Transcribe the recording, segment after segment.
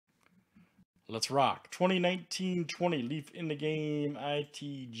Let's rock. 2019-20 Leaf in the Game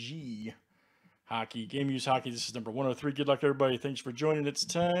ITG hockey. Game use hockey. This is number 103. Good luck, everybody. Thanks for joining. It's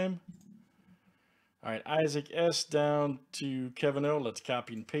time. All right, Isaac S down to Kevin O. Let's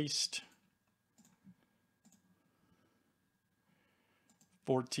copy and paste.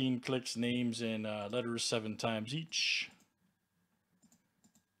 14 clicks, names, and letters 7 times each.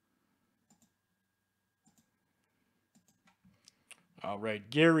 All right,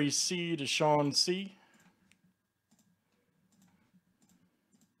 Gary C to Sean C.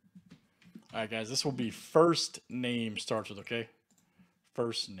 All right, guys, this will be first name starts with, okay?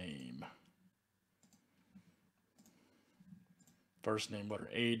 First name. First name letter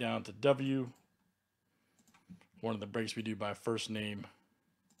A down to W. One of the breaks we do by first name.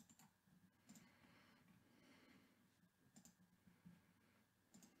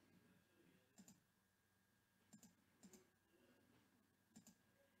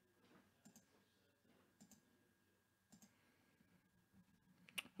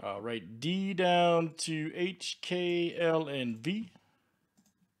 All right, D down to H, K, L, and V.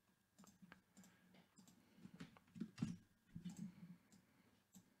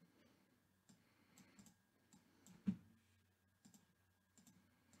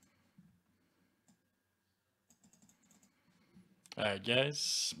 All right,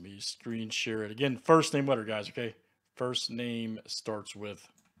 guys, let me screen share it. Again, first name letter, guys, okay? First name starts with.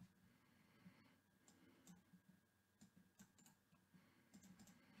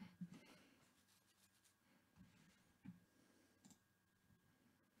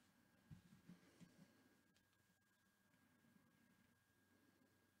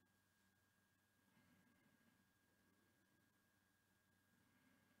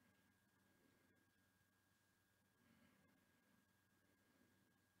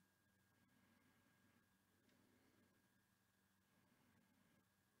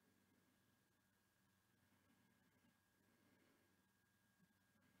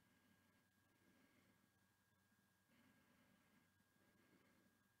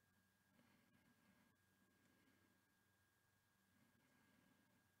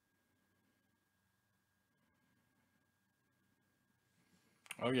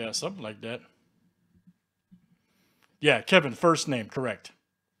 Oh, yeah, something like that. Yeah, Kevin, first name, correct.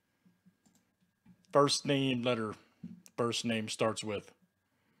 First name letter, first name starts with.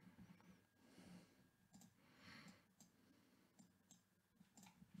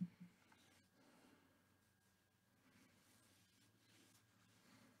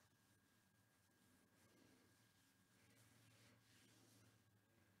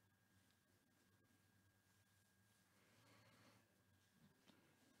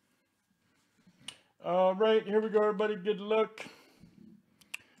 All right, here we go, everybody. Good luck.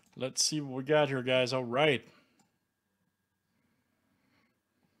 Let's see what we got here, guys. All right.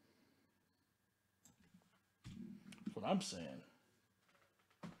 That's what I'm saying.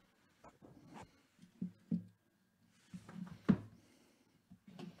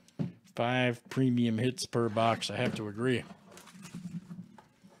 Five premium hits per box. I have to agree.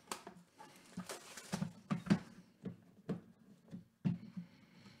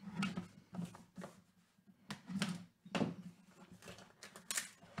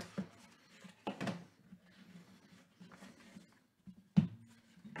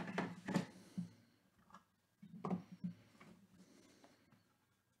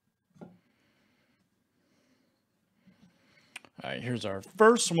 All right, here's our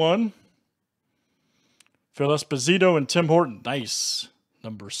first one. Phil Esposito and Tim Horton. Nice.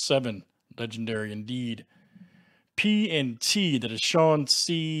 Number 7. Legendary indeed. P and T. That is Sean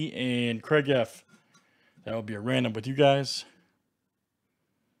C and Craig F. That will be a random with you guys.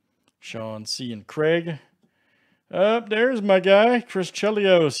 Sean C and Craig. Up there's my guy, Chris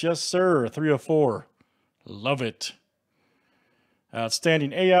Chelios. Yes, sir. 304. Love it.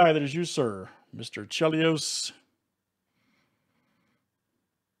 Outstanding AI. That is you, sir. Mr. Chelios.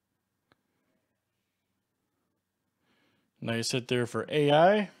 Nice hit there for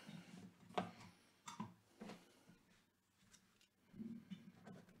AI.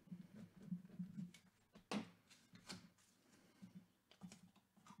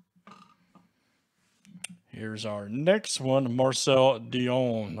 Here's our next one, Marcel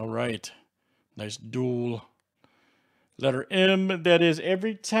Dion. All right. Nice dual letter M. That is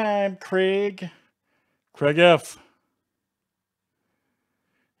every time, Craig. Craig F.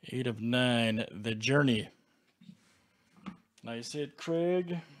 8 of 9. The Journey. Nice hit,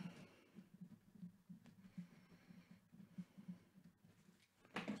 Craig.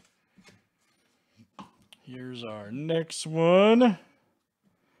 Here's our next one.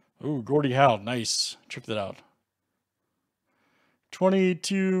 Ooh, Gordie Howe. Nice. Check that out.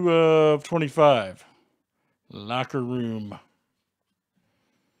 22 of 25. Locker room.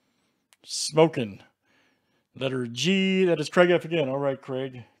 Smoking. Letter G. That is Craig F again. All right,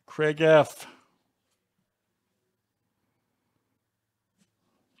 Craig. Craig F.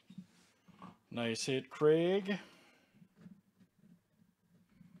 Nice hit, Craig.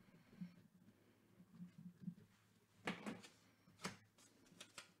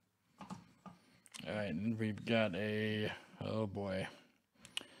 All right, and we've got a, oh boy.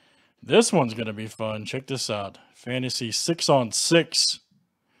 This one's going to be fun. Check this out. Fantasy 6-on-6.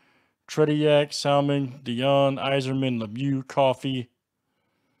 Trediak, Salmon, Dion, Iserman, Lemieux, Coffee.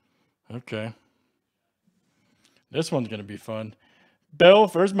 Okay. This one's going to be fun.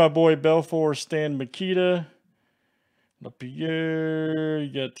 There's my boy Belfour, Stan Makita. LaPierre,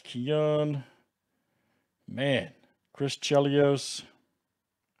 you got Keon. Man, Chris Chelios.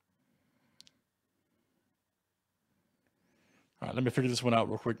 All right, let me figure this one out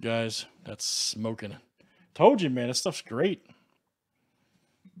real quick, guys. That's smoking. Told you, man, this stuff's great.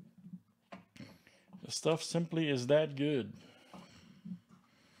 The stuff simply is that good.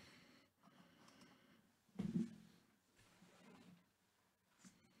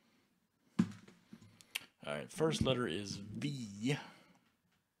 All right, first letter is V.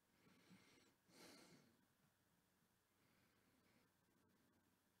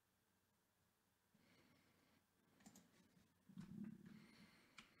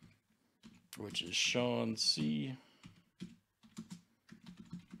 Which is Sean C.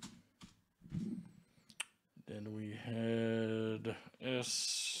 Then we had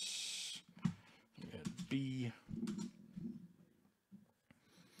S. We had B.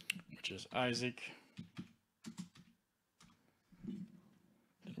 Which is Isaac.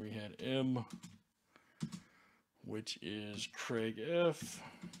 Then we had M. Which is Craig F.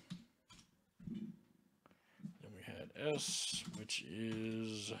 Then we had S. Which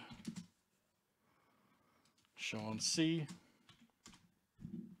is Sean C.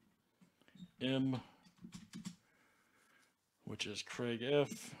 M, which is Craig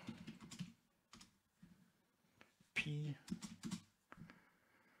F. P,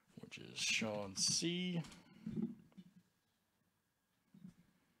 which is Sean C.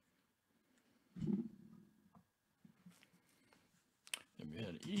 Then we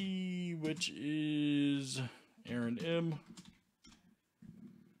had E, which is Aaron M.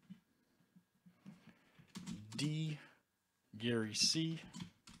 D, Gary C.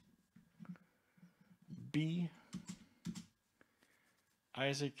 B,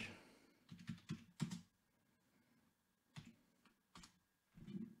 Isaac.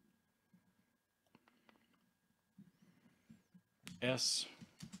 S,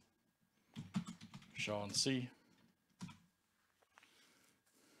 Sean C.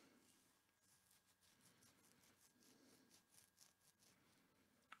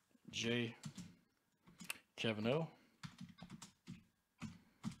 J, Kevin O.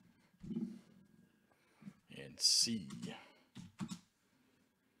 And C,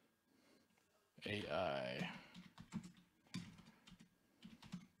 AI.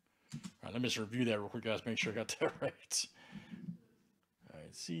 All right, let me just review that real quick, guys. Make sure I got that right. All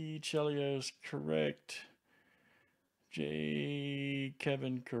right, C, Chelios, correct. J,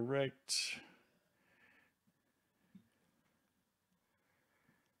 Kevin, correct.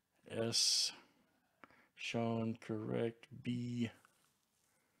 S, Sean, correct. B,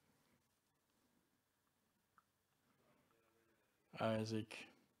 Isaac.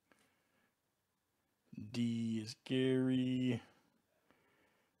 D is Gary.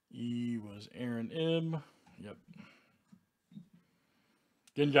 E was Aaron M. Yep.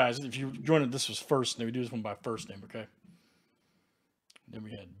 Again, guys, if you joined it, this was first name. We do this one by first name, okay? Then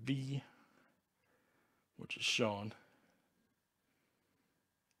we had V, which is Sean.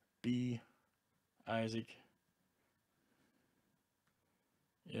 B, Isaac.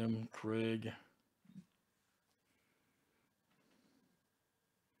 M, Craig.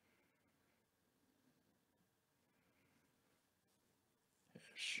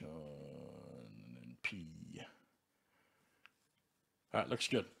 Sean, and then P. All right, looks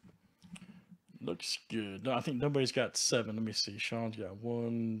good. Looks good. No, I think nobody's got 7. Let me see. Sean's got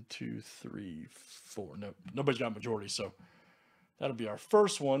 1, 2, 3, 4. No, nobody's got majority, so that'll be our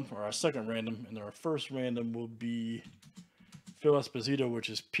first one, or our second random. And then our first random will be Phil Esposito, which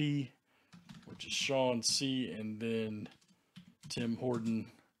is P, which is Sean C, and then Tim Horton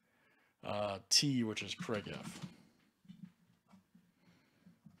T, which is Craig F.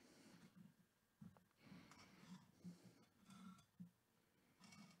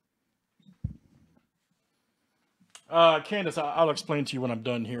 Candace, I'll explain to you when I'm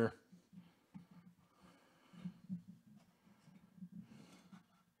done here.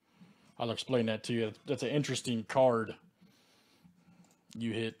 I'll explain that to you. That's an interesting card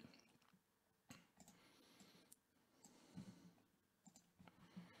you hit.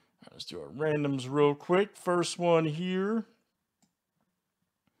 Let's do our randoms real quick. First one here.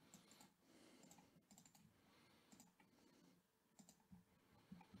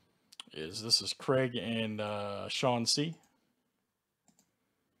 This is Craig and Sean C.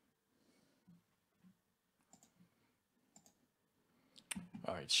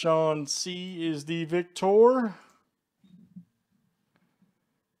 All right, Sean C is the victor.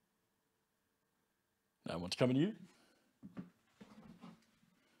 That one's coming to you.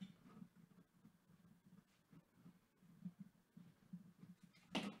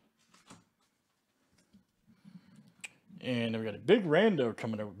 And then we got a big rando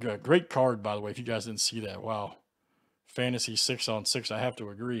coming up. Great card, by the way, if you guys didn't see that. Wow. Fantasy 6-on-6. I have to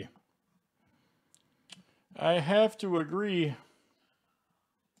agree. I have to agree.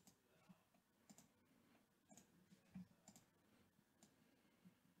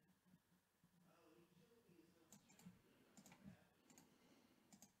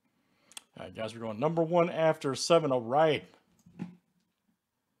 All right, guys, we're going number 1 after 7. All right.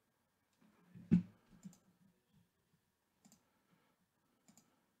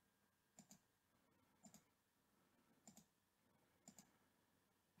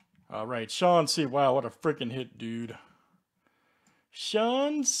 All right, Sean C. Wow, what a freaking hit, dude.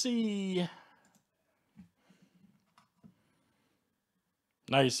 Sean C.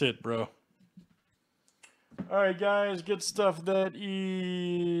 Nice hit, bro. All right, guys, good stuff. That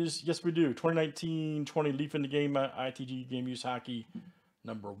is, yes, we do. 2019-20 Leaf in the Game ITG Game Use Hockey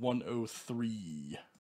number 103.